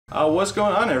What's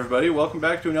going on, everybody? Welcome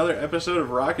back to another episode of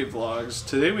Rocket Vlogs.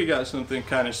 Today we got something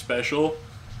kind of special,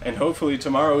 and hopefully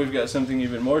tomorrow we've got something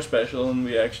even more special and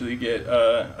we actually get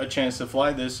a chance to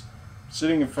fly this.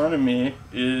 Sitting in front of me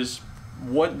is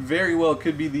what very well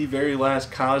could be the very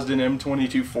last Cosden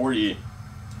M2240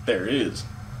 there is.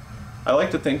 I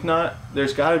like to think not.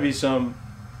 There's got to be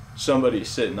somebody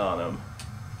sitting on them.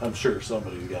 I'm sure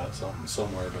somebody's got something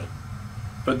somewhere,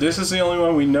 but this is the only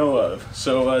one we know of.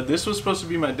 So this was supposed to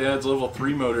be my dad's level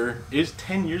 3 motor. It's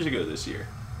 10 years ago this year.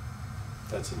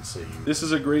 That's insane. This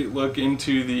is a great look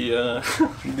into the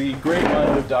the great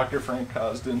mind of Dr. Frank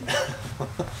Cosden.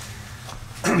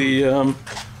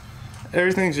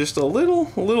 Everything's just a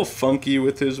little funky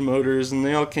with his motors, and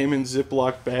they all came in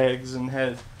Ziploc bags and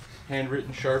had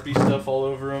handwritten Sharpie stuff all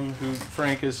over them. Who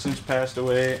Frank has since passed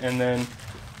away, and then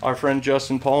our friend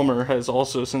Justin Palmer has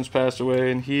also since passed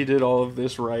away, and he did all of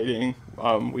this writing.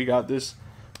 We got this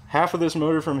half of this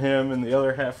motor from him and the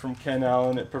other half from Ken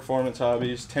Allen at Performance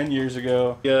Hobbies 10 years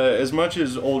ago. As much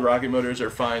as old rocket motors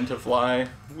are fine to fly,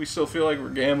 we still feel like we're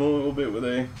gambling a little bit with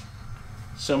a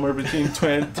somewhere between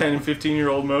 10 and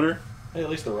 15-year-old motor. Hey, at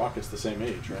least the rocket's the same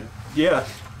age, right?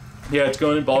 Yeah, it's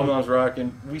going in Ball Mounds Rock,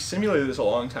 and we simulated this a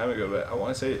long time ago, but I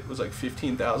want to say it was like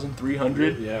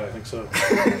 15,300. Yeah, I think so.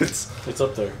 It's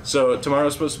up there. So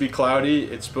tomorrow's supposed to be cloudy.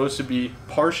 It's supposed to be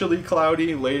partially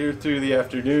cloudy later through the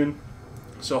afternoon.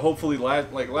 So hopefully,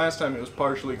 like last time it was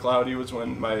partially cloudy was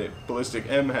when my Ballistic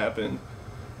M happened,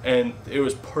 and it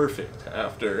was perfect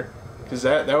after, because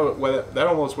that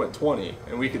almost went 20,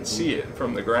 and we could see it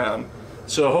from the ground.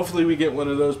 So hopefully we get one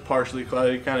of those partially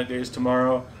cloudy kind of days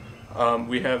tomorrow.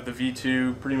 We have the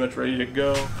V2 pretty much ready to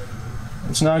go.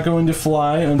 It's not going to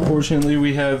fly. Unfortunately,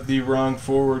 we have the wrong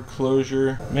forward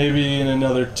closure. Maybe in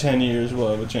another 10 years we'll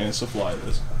have a chance to fly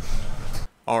this.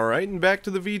 Alright, and back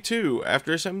to the V2.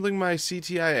 After assembling my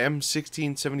CTI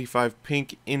M1675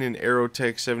 pink in an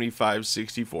Aerotech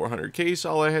 75-6400 case,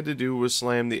 all I had to do was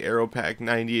slam the Aeropack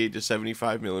 98 to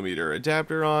 75mm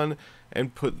adapter on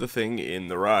and put the thing in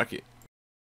the rocket.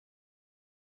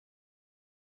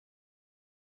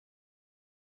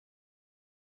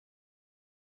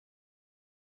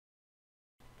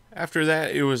 After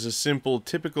that, it was a simple,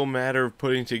 typical matter of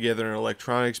putting together an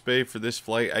electronics bay. For this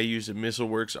flight, I used a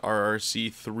MissileWorks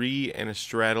RRC-3 and a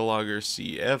Stratologger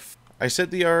CF. I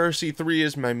set the RRC-3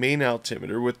 as my main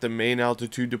altimeter, with the main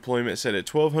altitude deployment set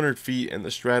at 1,200 feet and the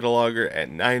Stratologger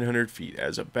at 900 feet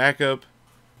as a backup.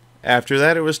 After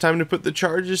that, it was time to put the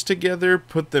charges together,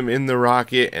 put them in the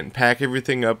rocket, and pack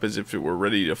everything up as if it were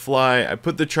ready to fly. I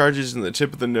put the charges in the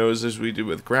tip of the nose as we did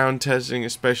with ground testing,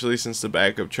 especially since the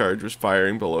backup charge was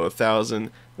firing below 1,000.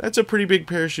 That's a pretty big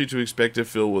parachute to expect to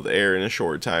fill with air in a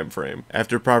short time frame.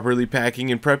 After properly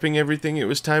packing and prepping everything, it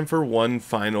was time for one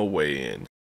final weigh-in.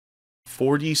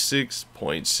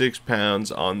 46.6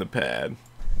 pounds on the pad.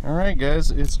 Alright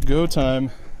guys, it's go time.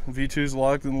 V2's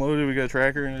locked and loaded. We got a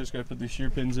tracker and I just got to put these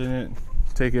shear pins in it,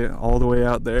 take it all the way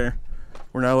out there.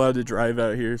 We're not allowed to drive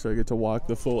out here, so I get to walk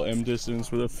the full M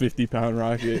distance with a 50-pound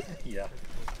rocket. Yeah.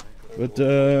 But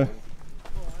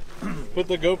put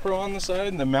the GoPro on the side,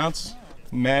 and the mount's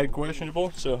mad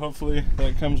questionable, so hopefully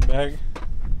that comes back.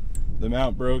 The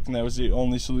mount broke, and that was the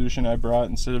only solution I brought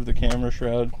instead of the camera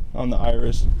shroud on the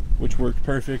Iris, which worked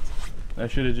perfect. I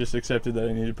should have just accepted that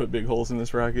I needed to put big holes in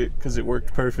this rocket because it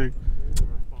worked perfect.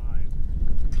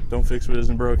 Don't fix what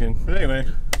isn't broken. But anyway,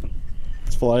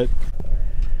 let's fly it.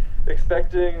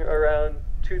 Expecting around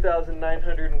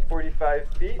 2,945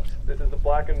 feet. This is the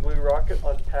black and blue rocket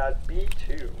on pad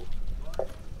B2.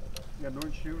 Yeah,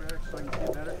 north shoe rack so I can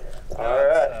see better.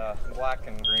 Alright. Black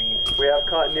and green. We have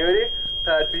continuity.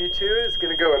 Pad B2 is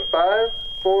going to go in 5,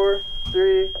 4,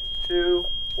 3, 2,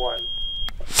 1.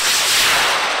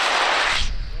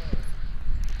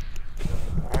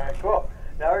 Alright, cool.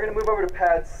 Now we're going to move over to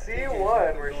pad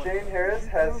C1, where Shane Harris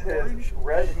has his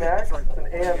Red Max. It's an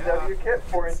AMW kit,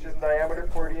 4 inches in diameter,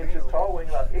 40 inches tall, weighing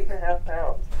about 8.5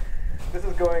 pounds. This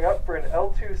is going up for an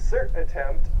L2 cert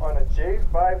attempt on a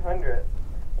J500.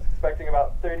 It's expecting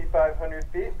about 3,500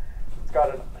 feet. It's got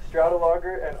a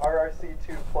Stratologger and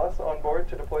RRC-2 Plus on board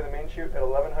to deploy the main chute at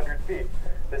 1,100 feet.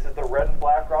 This is the red and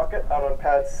black rocket out on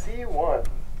pad C1.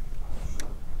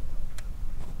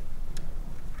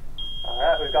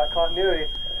 Alright, we've got continuity.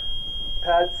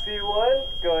 Pad C1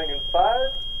 going in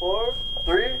 5, 4,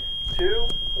 3, 2,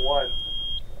 1.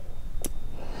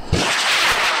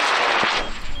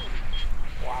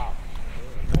 Wow.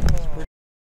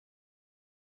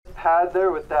 Pad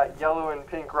there with that yellow and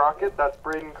pink rocket, that's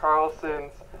Braden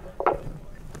Carlson's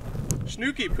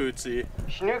Schnuckiputzi.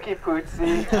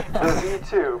 Schnuckiputzi, the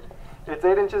V2. It's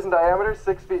 8 inches in diameter,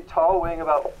 6 feet tall, weighing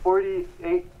about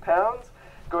 48 pounds.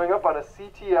 going up on a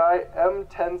CTI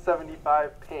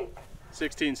M1675 pink.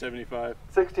 1675.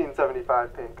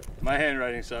 1675 pink. My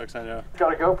handwriting sucks, I know. It's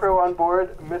got a GoPro on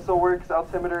board, missile works,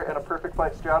 altimeter, and a perfect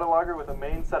flight stratologger with a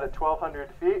main set at 1,200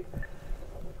 feet.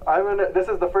 This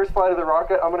is the first flight of the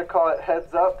rocket. I'm going to call it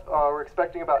heads up. We're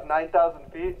expecting about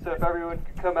 9,000 feet, so if everyone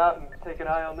could come out and take an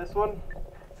eye on this one.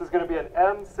 This is going to be an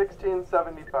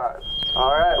M1675.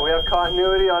 All right, we have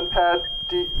continuity on pad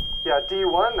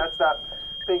D1. That's that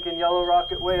pink and yellow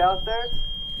rocket way out there.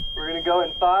 We're going to go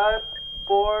in 5,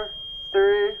 4,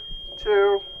 3,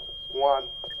 2, 1.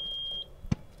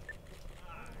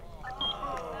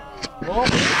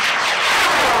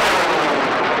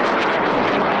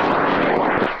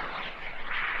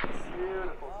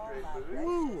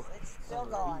 It's still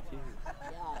going.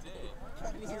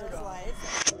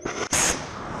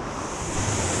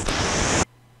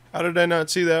 How did I not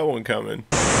see that one coming?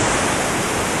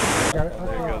 There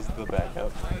goes the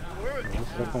backup.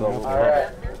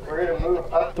 Alright, we're going to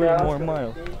move up 3 more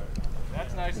miles.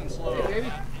 That's nice and slow.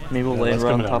 Maybe we'll land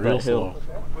right on top of that hill.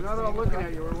 We're not all looking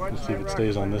at you. We're watching. Let's see if it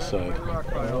stays on this side.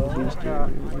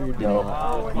 No,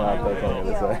 not back on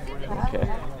the other side. Okay.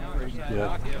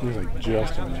 Yeah, it was like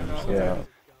just on the other side. Yeah.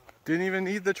 Didn't even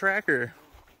need the tracker.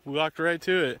 We walked right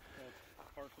to it.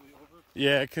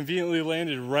 Yeah, it conveniently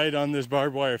landed right on this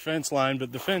barbed wire fence line,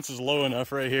 but the fence is low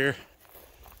enough right here.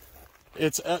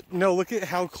 It's, no, look at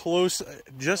how close,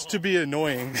 just to be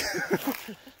annoying.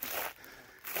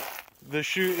 The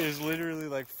chute is literally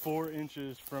like 4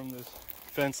 inches from this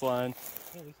fence line.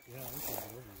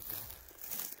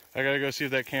 I gotta go see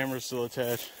if that camera's still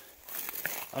attached.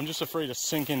 I'm just afraid of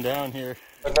sinking down here.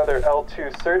 Another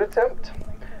L2 cert attempt.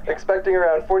 Expecting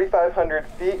around 4,500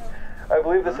 feet. I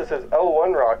believe this is his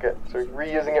L1 rocket, so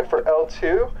reusing it for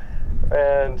L2.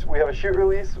 And we have a chute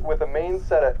release with a main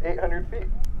set at 800 feet.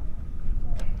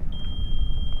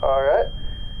 All right,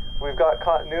 we've got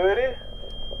continuity.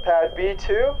 Pad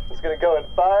B2 is going to go in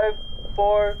 5,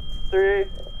 4, 3,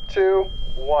 2,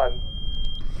 1.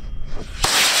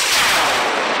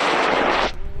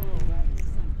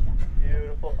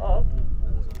 Beautiful up.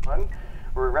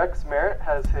 Where Rex Merritt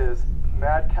has his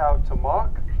Mad Cow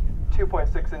Tomahawk,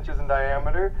 2.6 inches in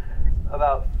diameter,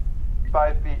 about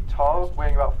 5 feet tall,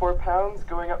 weighing about 4 pounds,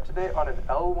 going up today on an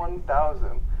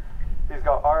L1000. He's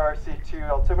got RRC2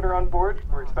 altimeter on board.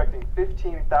 We're expecting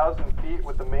 15,000 feet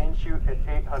with the main chute at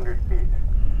 800 feet.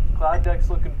 Cloud deck's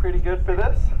looking pretty good for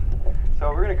this, so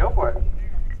we're gonna go for it.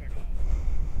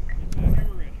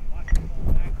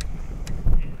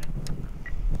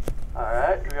 All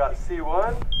right, we got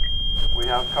C1. We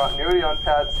have continuity on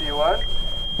pad C1.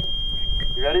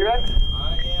 You ready, Rex?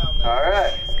 I am. All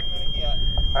right.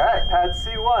 All right, pad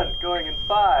C1 going in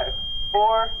 5,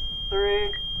 4,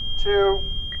 3, 2,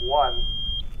 1.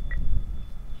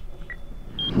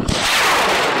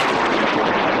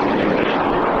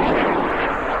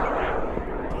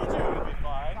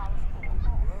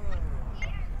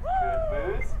 Good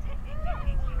boost.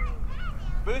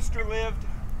 Booster lived.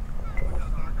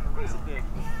 Of course it did.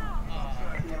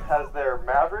 Team has their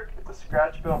Maverick. It's a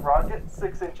scratch-built rocket,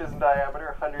 6 inches in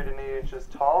diameter, 108 inches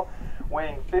tall,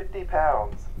 weighing 50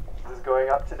 pounds. This is going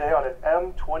up today on an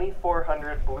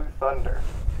M2400 Blue Thunder.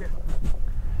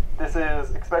 This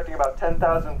is expecting about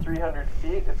 10,300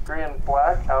 feet. It's gray and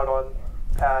black out on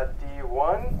pad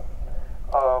D1.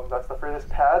 That's the furthest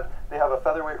pad. They have a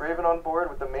featherweight Raven on board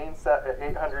with the main set at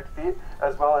 800 feet,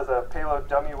 as well as a payload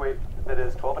dummy weight that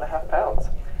is 12.5 pounds.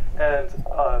 And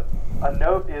a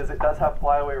note is it does have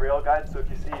flyaway rail guides, so if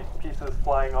you see pieces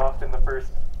flying off in the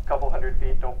first couple hundred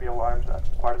feet, don't be alarmed. That's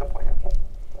part of the plan.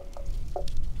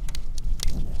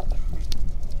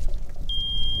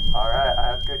 All right, I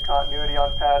have good continuity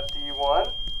on pad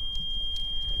D1.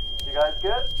 You guys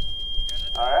good?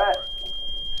 All right.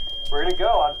 We're gonna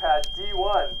go on pad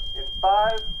D1 in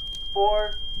 5,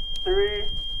 4, 3,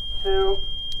 2,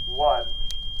 1.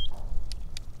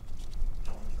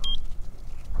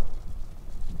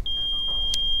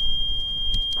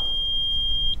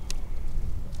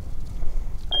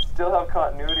 I still have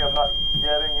continuity. I'm not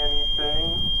getting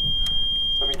anything.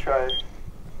 Let me try.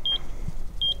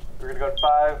 We're gonna go in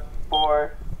 5,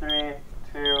 4, 3,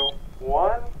 2,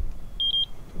 1.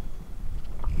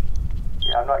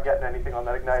 Yeah, I'm not getting anything on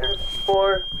that igniter.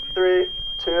 4, 3,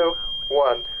 2,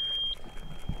 1.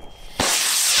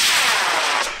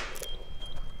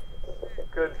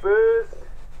 Good boost.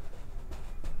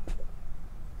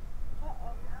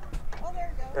 Oh, there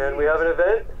it goes. And we have an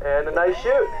event and a nice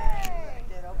shoot.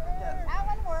 That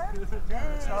one worked.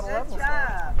 It's not a level. Good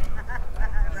job.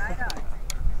 Right on.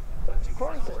 Of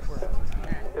course it works.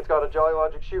 It's got a Jolly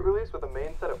Logic shoot release with a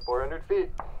main set of 400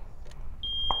 feet.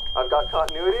 I've got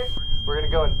continuity. We're gonna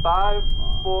go in 5,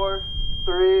 4,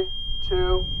 3,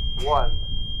 2, 1.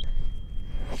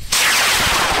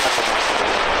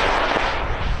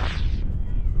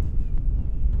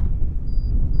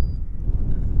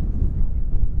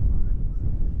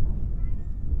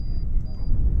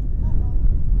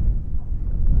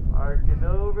 Arcing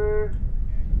over,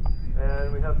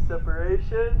 and we have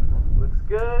separation. Looks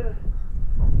good.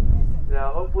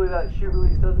 Now hopefully that chute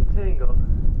release doesn't tangle.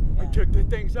 I took the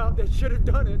things out that should have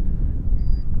done it.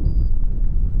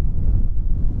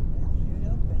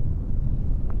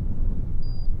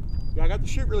 Yeah, I got the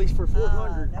chute release for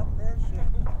 400. No parachute.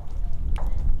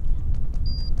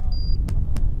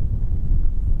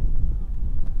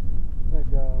 Let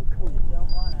go. Come You on.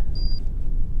 don't want it.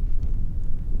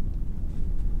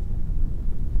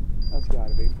 That's got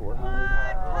to be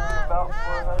 400. About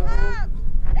 400.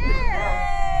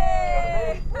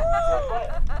 Hey!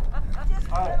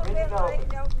 Just All right, a little bit lean late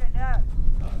to open it up.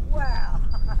 Wow.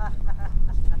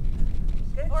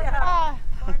 Good job.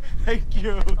 Thank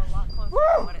you.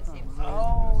 Oh, it just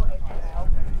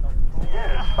opened.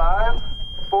 Yeah. 5,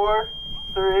 4,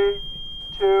 3,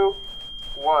 2,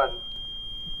 1.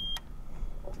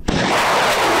 I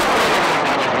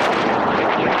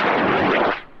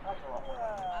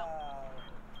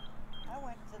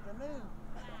went to the moon.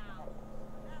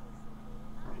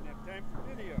 Didn't have time for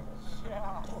video.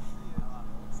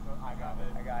 I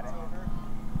got it.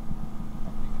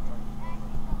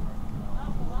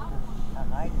 How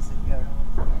high does it go?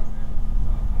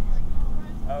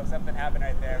 Oh, something happened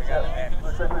right there. We got an event.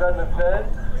 Looks like we got an event.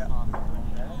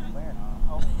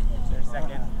 There's a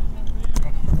second.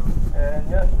 And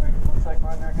yes, looks like we're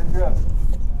under a good job.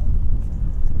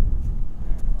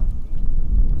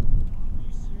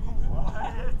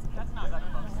 That's not that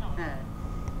close.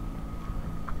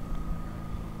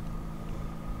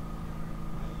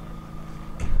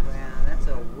 Wow, that's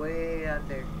a way out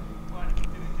there.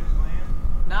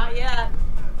 Not yet.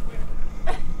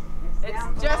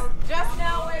 down It's just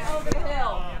now way over the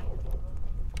hill.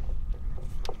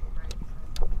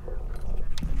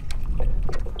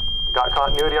 Got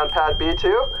continuity on pad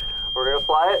B2. We're gonna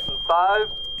fly it in 5,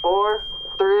 4,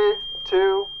 3,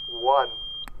 2, 1.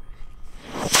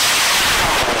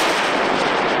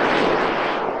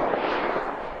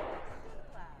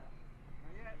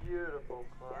 Beautiful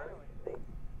climb.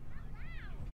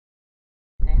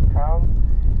 8 pounds.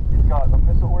 You've got a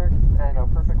missile works and a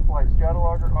perfect flight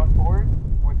stratologger on board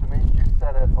with the main chute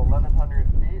set at 1,100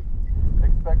 feet.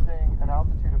 Expecting an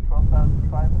altitude of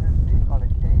 12,500 feet on a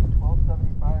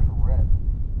K-1275 red.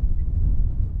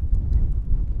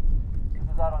 This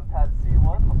is out on pad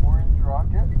C1, the orange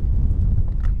rocket.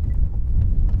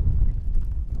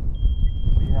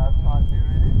 We have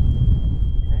continuity.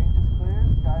 Range is clear,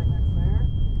 skies are clear.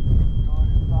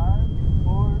 Going in 5,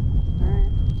 4, 3,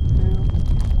 2,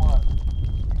 1.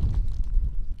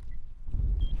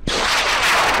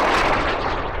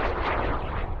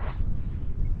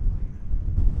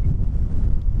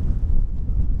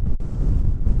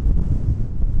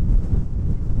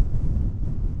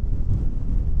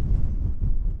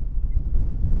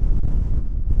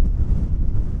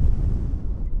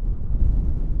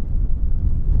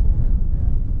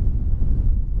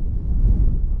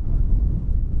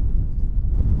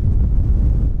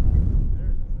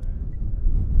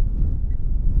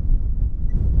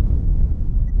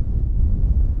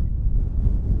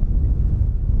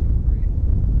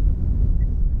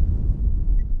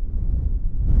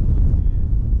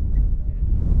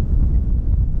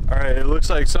 Alright, it looks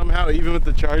like somehow, even with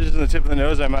the charges in the tip of the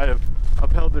nose, I might have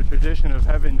upheld the tradition of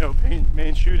having no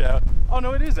main chute out. Oh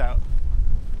no, it is out.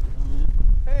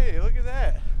 Hey, look at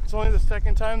that. It's only the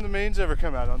second time the main's ever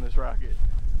come out on this rocket.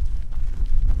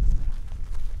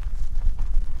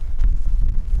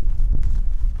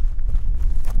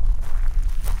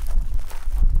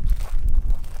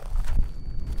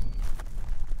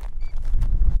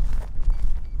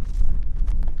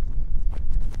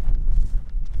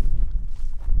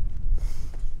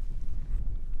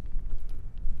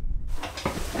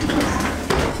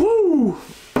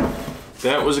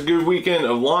 That was a good weekend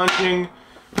of launching.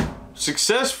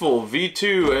 Successful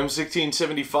V2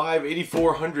 M1675,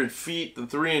 8,400 feet. The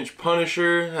 3-inch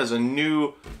Punisher has a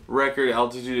new record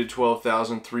altitude of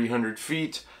 12,300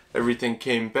 feet. Everything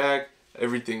came back.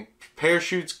 Everything,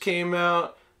 parachutes came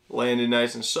out. Landed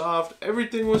nice and soft.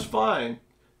 Everything was fine.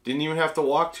 Didn't even have to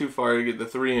walk too far to get the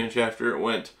 3-inch after it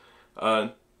went,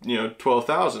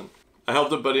 12,000. I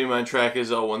helped a buddy of mine track his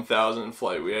L1000 in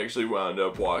flight. We actually wound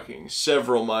up walking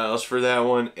several miles for that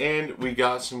one, and we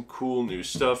got some cool new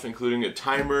stuff, including a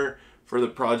timer for the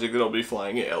project that I'll be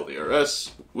flying at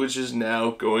LDRS, which is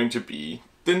now going to be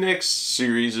the next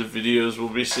series of videos we'll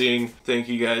be seeing. Thank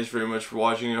you guys very much for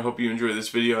watching. I hope you enjoyed this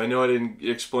video. I know I didn't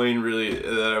explain really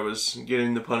that I was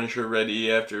getting the Punisher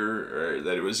ready after, or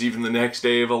that it was even the next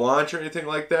day of a launch or anything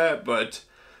like that, but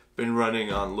been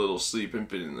running on little sleep and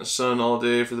been in the sun all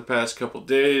day for the past couple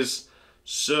days.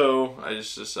 So I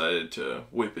just decided to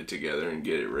whip it together and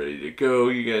get it ready to go.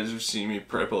 You guys have seen me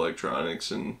prep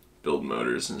electronics and build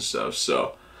motors and stuff,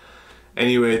 so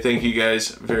anyway, thank you guys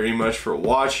very much for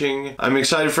watching. I'm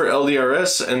excited for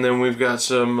LDRS, and then we've got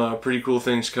some pretty cool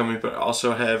things coming, but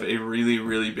also have a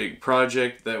really big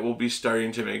project that we'll be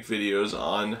starting to make videos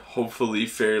on, hopefully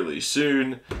fairly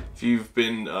soon. If you've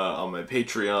been on my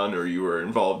Patreon or you were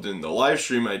involved in the live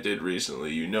stream I did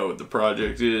recently, you know what the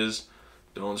project is.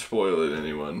 Don't spoil it,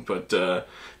 anyone. But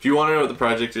if you want to know what the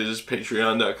project is,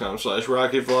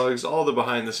 patreon.com/rocketvlogs. All the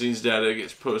behind the scenes data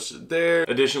gets posted there.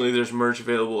 Additionally, there's merch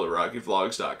available at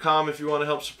rocketvlogs.com if you want to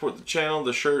help support the channel.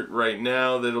 The shirt right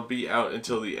now, that'll be out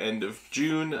until the end of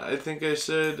June, I think I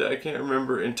said. I can't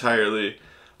remember entirely.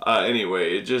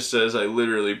 Anyway, it just says I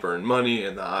literally burn money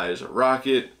and the eye is a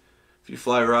rocket. If you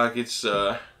fly rockets,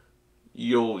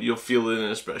 you'll feel it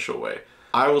in a special way.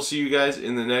 I will see you guys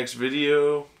in the next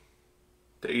video.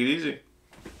 Take it easy.